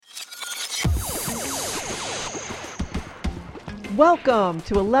Welcome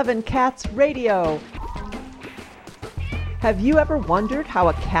to 11 Cats Radio. Have you ever wondered how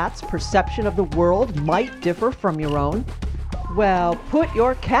a cat's perception of the world might differ from your own? Well, put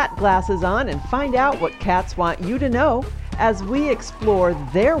your cat glasses on and find out what cats want you to know as we explore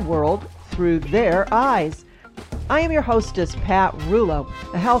their world through their eyes. I am your hostess, Pat Rulo,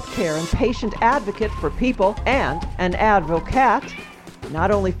 a healthcare and patient advocate for people and an advocate, not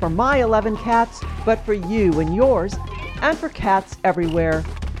only for my 11 cats, but for you and yours, and for cats everywhere.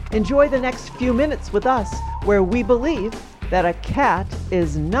 Enjoy the next few minutes with us, where we believe that a cat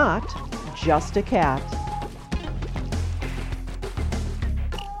is not just a cat.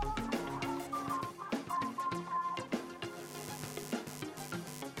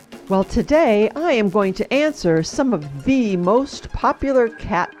 Well, today I am going to answer some of the most popular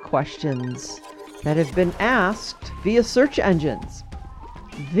cat questions that have been asked via search engines.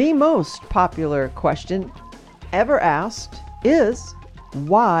 The most popular question ever asked is,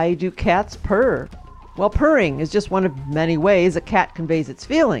 why do cats purr? Well, purring is just one of many ways a cat conveys its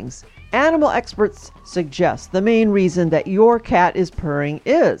feelings. Animal experts suggest the main reason that your cat is purring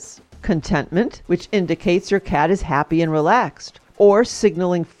is contentment, which indicates your cat is happy and relaxed, or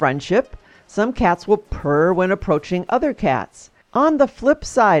signaling friendship. Some cats will purr when approaching other cats. On the flip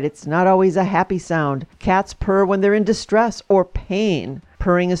side, it's not always a happy sound. Cats purr when they're in distress or pain.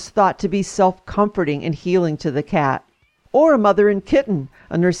 Purring is thought to be self-comforting and healing to the cat. Or a mother and kitten.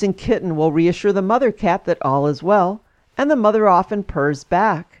 A nursing kitten will reassure the mother cat that all is well, and the mother often purrs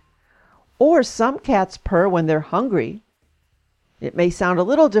back. Or some cats purr when they're hungry. It may sound a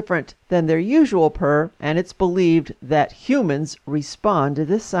little different than their usual purr, and it's believed that humans respond to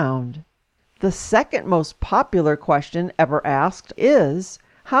this sound. The second most popular question ever asked is,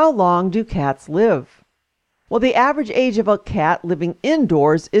 how long do cats live? Well, the average age of a cat living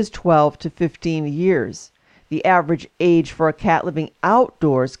indoors is 12 to 15 years. The average age for a cat living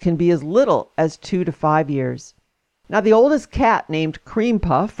outdoors can be as little as 2 to 5 years. Now, the oldest cat, named Cream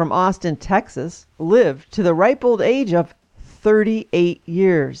Puff from Austin, Texas, lived to the ripe old age of 38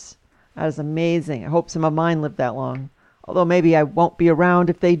 years. That is amazing. I hope some of mine live that long. Although maybe I won't be around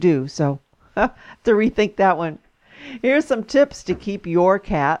if they do, so have to rethink that one. Here's some tips to keep your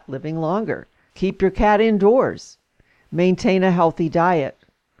cat living longer. Keep your cat indoors. Maintain a healthy diet.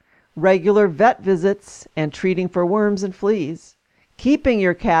 Regular vet visits and treating for worms and fleas. Keeping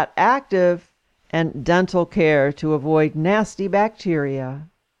your cat active, and dental care to avoid nasty bacteria.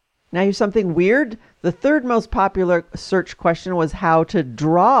 Now, here's something weird. The third most popular search question was how to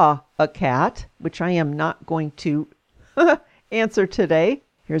draw a cat, which I am not going to answer today.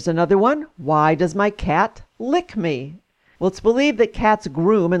 Here's another one. Why does my cat lick me? Well, it's believed that cats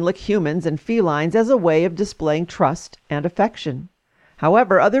groom and lick humans and felines as a way of displaying trust and affection.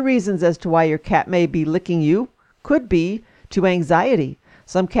 However, other reasons as to why your cat may be licking you could be to anxiety.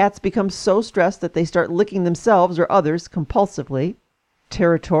 Some cats become so stressed that they start licking themselves or others compulsively.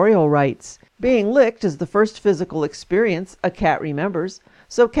 Territorial rights. Being licked is the first physical experience a cat remembers,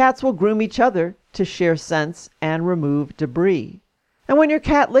 so cats will groom each other to share scents and remove debris. And when your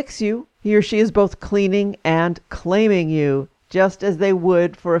cat licks you, he or she is both cleaning and claiming you, just as they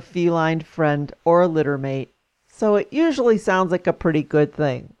would for a feline friend or a litter mate. So it usually sounds like a pretty good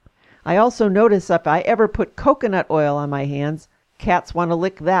thing. I also notice if I ever put coconut oil on my hands, cats want to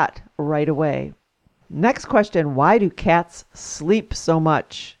lick that right away. Next question, why do cats sleep so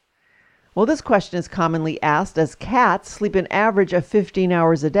much? Well, this question is commonly asked as cats sleep an average of 15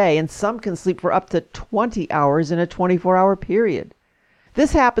 hours a day, and some can sleep for up to 20 hours in a 24-hour period.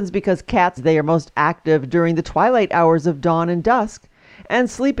 This happens because cats, they are most active during the twilight hours of dawn and dusk, and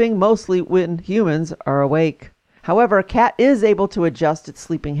sleeping mostly when humans are awake. However, a cat is able to adjust its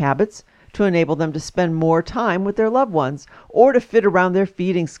sleeping habits to enable them to spend more time with their loved ones or to fit around their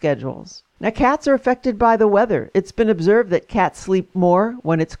feeding schedules. Now, cats are affected by the weather. It's been observed that cats sleep more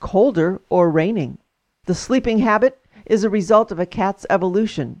when it's colder or raining. The sleeping habit is a result of a cat's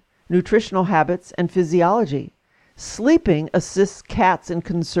evolution, nutritional habits, and physiology. Sleeping assists cats in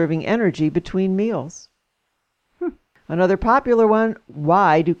conserving energy between meals. Another popular one,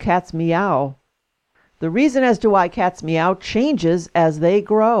 why do cats meow? The reason as to why cats meow changes as they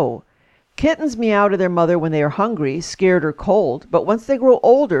grow. Kittens meow to their mother when they are hungry, scared, or cold, but once they grow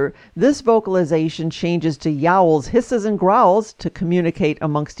older, this vocalization changes to yowls, hisses, and growls to communicate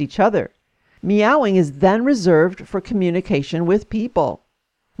amongst each other. Meowing is then reserved for communication with people.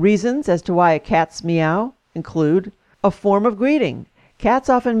 Reasons as to why a cat's meow include a form of greeting. Cats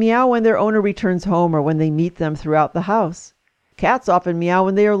often meow when their owner returns home or when they meet them throughout the house. Cats often meow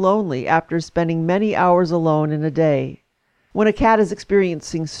when they are lonely after spending many hours alone in a day. When a cat is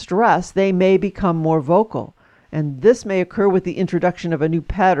experiencing stress, they may become more vocal. And this may occur with the introduction of a new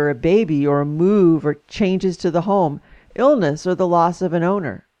pet or a baby, or a move or changes to the home, illness, or the loss of an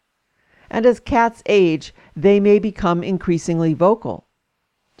owner. And as cats age, they may become increasingly vocal.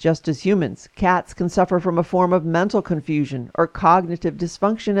 Just as humans, cats can suffer from a form of mental confusion or cognitive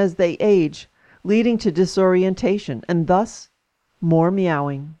dysfunction as they age, leading to disorientation and thus more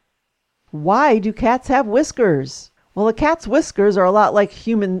meowing. Why do cats have whiskers? Well, a cat's whiskers are a lot like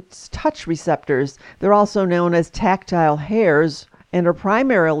humans' touch receptors. They're also known as tactile hairs and are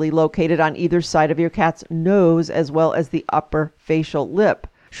primarily located on either side of your cat's nose as well as the upper facial lip.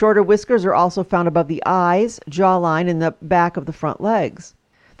 Shorter whiskers are also found above the eyes, jawline, and the back of the front legs.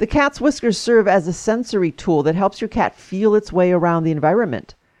 The cat's whiskers serve as a sensory tool that helps your cat feel its way around the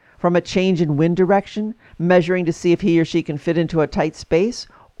environment, from a change in wind direction, measuring to see if he or she can fit into a tight space,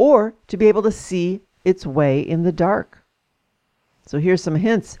 or to be able to see its way in the dark. So here's some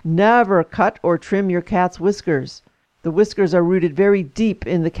hints. Never cut or trim your cat's whiskers. The whiskers are rooted very deep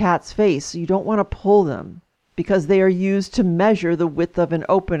in the cat's face, so you don't want to pull them, because they are used to measure the width of an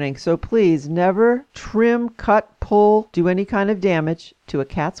opening. So please never trim, cut, pull, do any kind of damage to a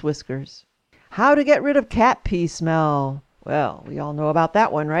cat's whiskers. How to get rid of cat pee smell? Well, we all know about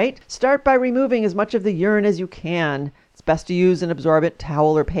that one, right? Start by removing as much of the urine as you can. It's best to use an absorbent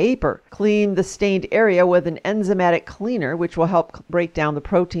towel or paper. Clean the stained area with an enzymatic cleaner, which will help break down the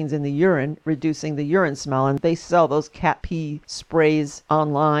proteins in the urine, reducing the urine smell. And they sell those cat pee sprays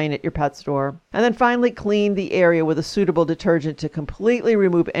online at your pet store. And then finally, clean the area with a suitable detergent to completely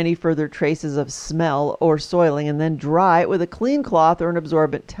remove any further traces of smell or soiling, and then dry it with a clean cloth or an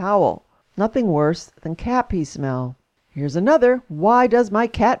absorbent towel. Nothing worse than cat pee smell. Here's another. Why does my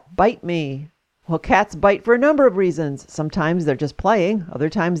cat bite me? Well, cats bite for a number of reasons. Sometimes they're just playing. Other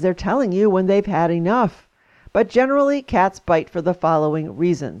times they're telling you when they've had enough. But generally, cats bite for the following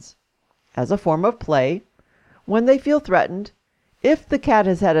reasons. As a form of play, when they feel threatened, if the cat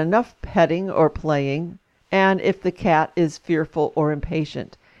has had enough petting or playing, and if the cat is fearful or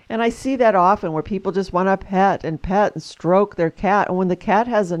impatient. And I see that often where people just want to pet and stroke their cat. And when the cat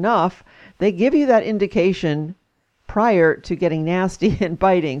has enough, they give you that indication prior to getting nasty and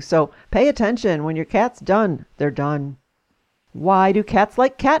biting. So pay attention. When your cat's done, they're done. Why do cats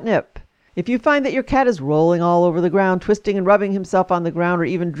like catnip? If you find that your cat is rolling all over the ground, twisting and rubbing himself on the ground, or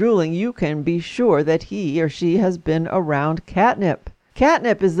even drooling, you can be sure that he or she has been around catnip.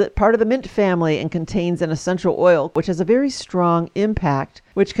 Catnip is part of the mint family and contains an essential oil which has a very strong impact,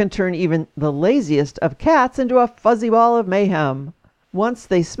 which can turn even the laziest of cats into a fuzzy ball of mayhem. Once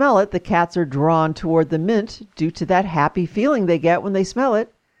they smell it, the cats are drawn toward the mint due to that happy feeling they get when they smell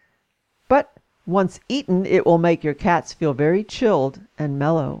it. But once eaten, it will make your cats feel very chilled and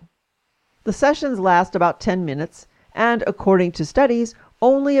mellow. The sessions last about 10 minutes, and according to studies,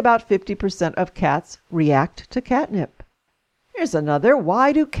 only about 50% of cats react to catnip. Here's another.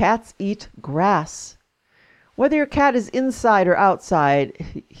 Why do cats eat grass? Whether your cat is inside or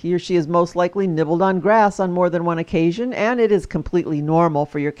outside, he or she is most likely nibbled on grass on more than one occasion, and it is completely normal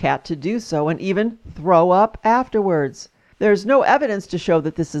for your cat to do so and even throw up afterwards. There's no evidence to show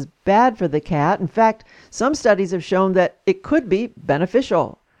that this is bad for the cat. In fact, some studies have shown that it could be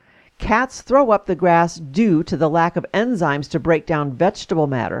beneficial. Cats throw up the grass due to the lack of enzymes to break down vegetable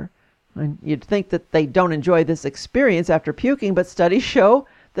matter. And you'd think that they don't enjoy this experience after puking, but studies show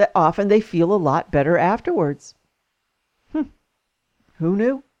that often they feel a lot better afterwards. Who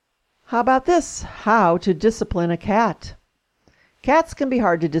knew? How about this? How to discipline a cat. Cats can be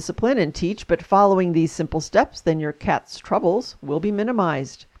hard to discipline and teach, but following these simple steps, then your cat's troubles will be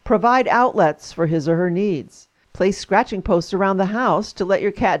minimized. Provide outlets for his or her needs. Place scratching posts around the house to let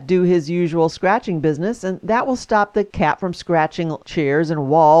your cat do his usual scratching business, and that will stop the cat from scratching chairs and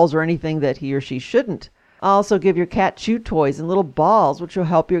walls or anything that he or she shouldn't. Also give your cat chew toys and little balls, which will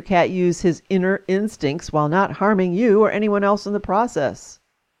help your cat use his inner instincts while not harming you or anyone else in the process.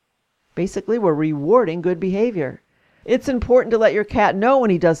 Basically, we're rewarding good behavior. It's important to let your cat know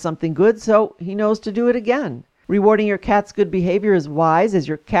when he does something good so he knows to do it again. Rewarding your cat's good behavior is wise, as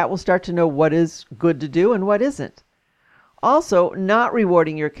your cat will start to know what is good to do and what isn't. Also, not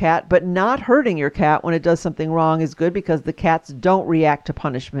rewarding your cat but not hurting your cat when it does something wrong is good, because the cats don't react to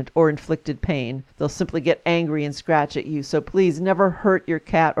punishment or inflicted pain. They'll simply get angry and scratch at you. So please never hurt your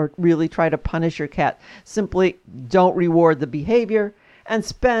cat or really try to punish your cat. Simply don't reward the behavior and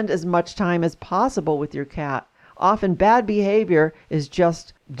spend as much time as possible with your cat. Often bad behavior is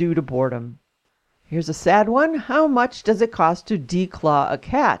just due to boredom. Here's a sad one. How much does it cost to declaw a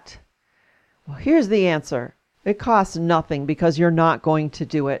cat? Well, here's the answer. It costs nothing because you're not going to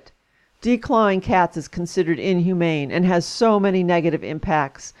do it. Declawing cats is considered inhumane and has so many negative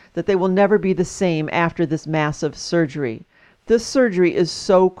impacts that they will never be the same after this massive surgery. This surgery is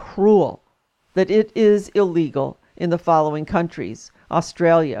so cruel that it is illegal in the following countries: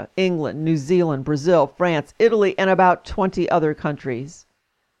 Australia, England, New Zealand, Brazil, France, Italy, and about 20 other countries.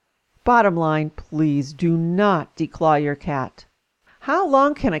 Bottom line, please do not declaw your cat. How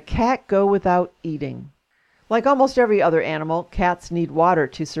long can a cat go without eating? Like almost every other animal, cats need water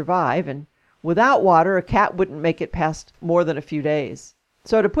to survive, and without water, a cat wouldn't make it past more than a few days.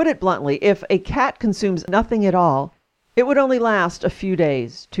 So to put it bluntly, if a cat consumes nothing at all, it would only last a few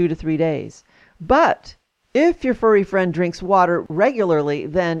days, 2 to 3 days. But if your furry friend drinks water regularly,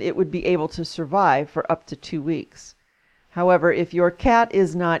 then it would be able to survive for up to 2 weeks. However, if your cat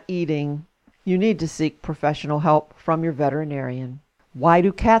is not eating, you need to seek professional help from your veterinarian. Why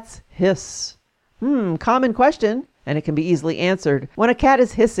do cats hiss? Common question, and it can be easily answered. When a cat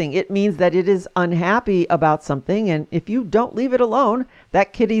is hissing, it means that it is unhappy about something, and if you don't leave it alone,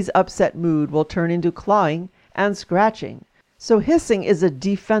 that kitty's upset mood will turn into clawing and scratching. So hissing is a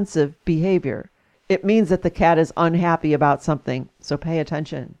defensive behavior. It means that the cat is unhappy about something, so pay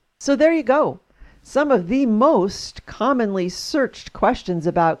attention. So there you go. Some of the most commonly searched questions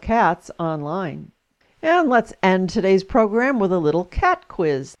about cats online. And let's end today's program with a little cat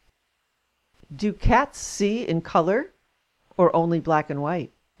quiz. Do cats see in color or only black and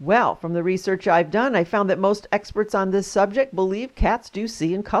white? Well, from the research I've done, I found that most experts on this subject believe cats do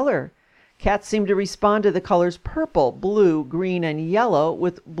see in color. Cats seem to respond to the colors purple, blue, green, and yellow,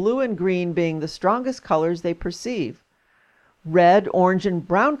 with blue and green being the strongest colors they perceive. Red, orange, and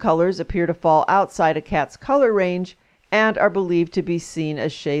brown colors appear to fall outside a cat's color range and are believed to be seen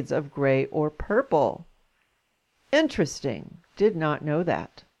as shades of gray or purple. Interesting. Did not know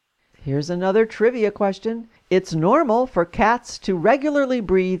that. Here's another trivia question. It's normal for cats to regularly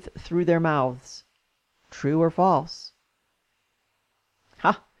breathe through their mouths. True or false?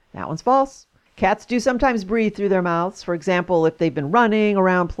 That one's false. Cats do sometimes breathe through their mouths. For example, if they've been running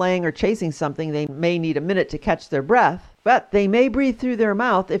around playing or chasing something, they may need a minute to catch their breath. But they may breathe through their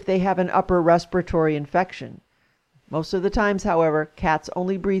mouth if they have an upper respiratory infection. Most of the times, however, cats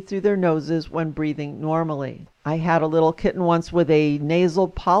only breathe through their noses when breathing normally. I had a little kitten once with a nasal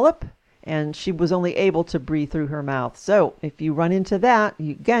polyp, and she was only able to breathe through her mouth. So if you run into that,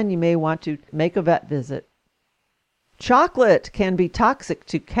 you may want to make a vet visit. Chocolate can be toxic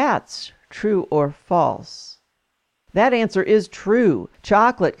to cats. True or false? That answer is true.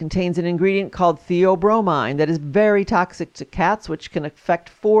 Chocolate contains an ingredient called theobromine that is very toxic to cats, which can affect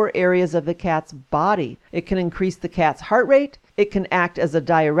 4 areas of the cat's body. It can increase the cat's heart rate. It can act as a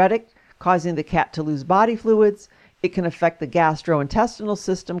diuretic, causing the cat to lose body fluids. It can affect the gastrointestinal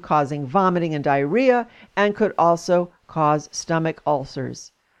system, causing vomiting and diarrhea, and could also cause stomach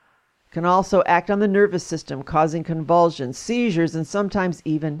ulcers. It can also act on the nervous system, causing convulsions, seizures, and sometimes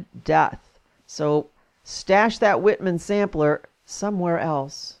even death. So stash that Whitman sampler somewhere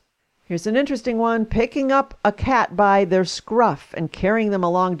else. Here's an interesting one. Picking up a cat by their scruff and carrying them a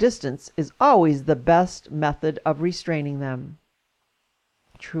long distance is always the best method of restraining them.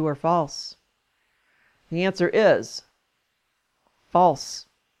 True or false? The answer is false,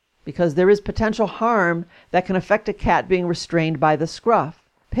 because there is potential harm that can affect a cat being restrained by the scruff.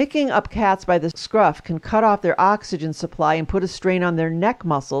 Picking up cats by the scruff can cut off their oxygen supply and put a strain on their neck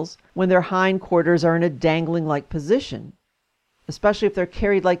muscles when their hindquarters are in a dangling-like position, especially if they're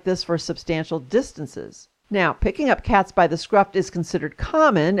carried like this for substantial distances. Now, picking up cats by the scruff is considered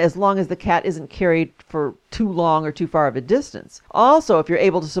common as long as the cat isn't carried for too long or too far of a distance. Also, if you're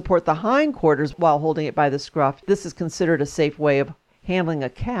able to support the hindquarters while holding it by the scruff, this is considered a safe way of handling a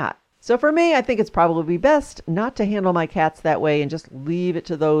cat. So for me, I think it's probably best not to handle my cats that way and just leave it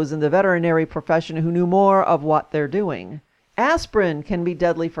to those in the veterinary profession who knew more of what they're doing. Aspirin can be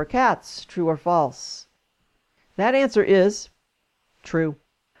deadly for cats. True or false? That answer is true.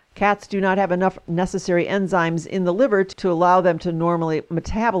 Cats do not have enough necessary enzymes in the liver to allow them to normally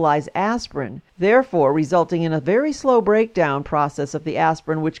metabolize aspirin, therefore resulting in a very slow breakdown process of the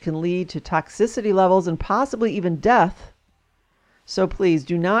aspirin, which can lead to toxicity levels and possibly even death. So please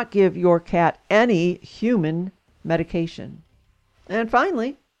do not give your cat any human medication. And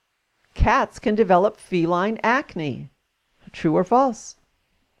finally, cats can develop feline acne. True or false?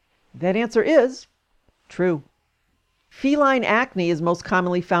 That answer is true. Feline acne is most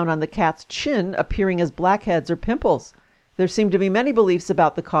commonly found on the cat's chin, appearing as blackheads or pimples. There seem to be many beliefs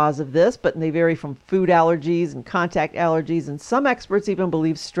about the cause of this, but they vary from food allergies and contact allergies, and some experts even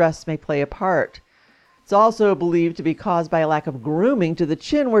believe stress may play a part. It's also believed to be caused by a lack of grooming to the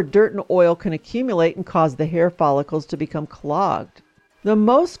chin, where dirt and oil can accumulate and cause the hair follicles to become clogged. The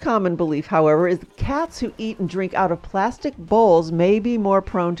most common belief, however, is that cats who eat and drink out of plastic bowls may be more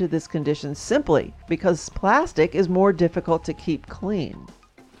prone to this condition simply because plastic is more difficult to keep clean.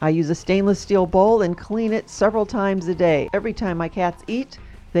 I use a stainless steel bowl and clean it several times a day. Every time my cats eat,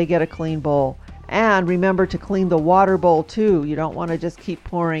 they get a clean bowl. And remember to clean the water bowl too. You don't want to just keep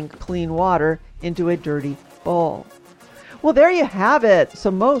pouring clean water into a dirty bowl. Well, there you have it.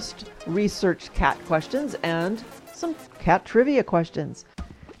 Some most researched cat questions and some cat trivia questions.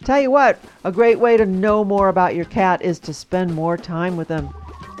 Tell you what, a great way to know more about your cat is to spend more time with them.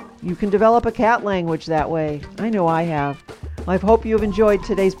 You can develop a cat language that way. I know I have. I hope you've enjoyed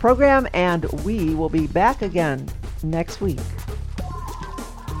today's program, and we will be back again next week.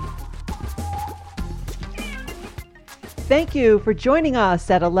 Thank you for joining us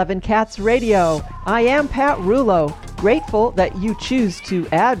at 11 Cats Radio. I am Pat Rulo, grateful that you choose to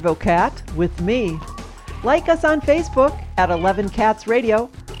advocate with me. Like us on Facebook at 11 Cats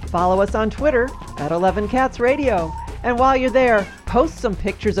Radio. Follow us on Twitter at 11 Cats Radio. And while you're there, post some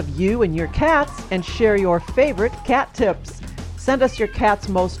pictures of you and your cats and share your favorite cat tips. Send us your cat's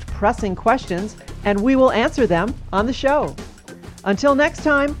most pressing questions and we will answer them on the show. Until next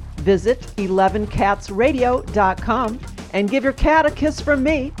time, visit 11catsradio.com and give your cat a kiss from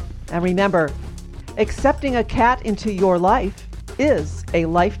me. And remember, accepting a cat into your life is a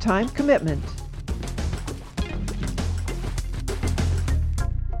lifetime commitment.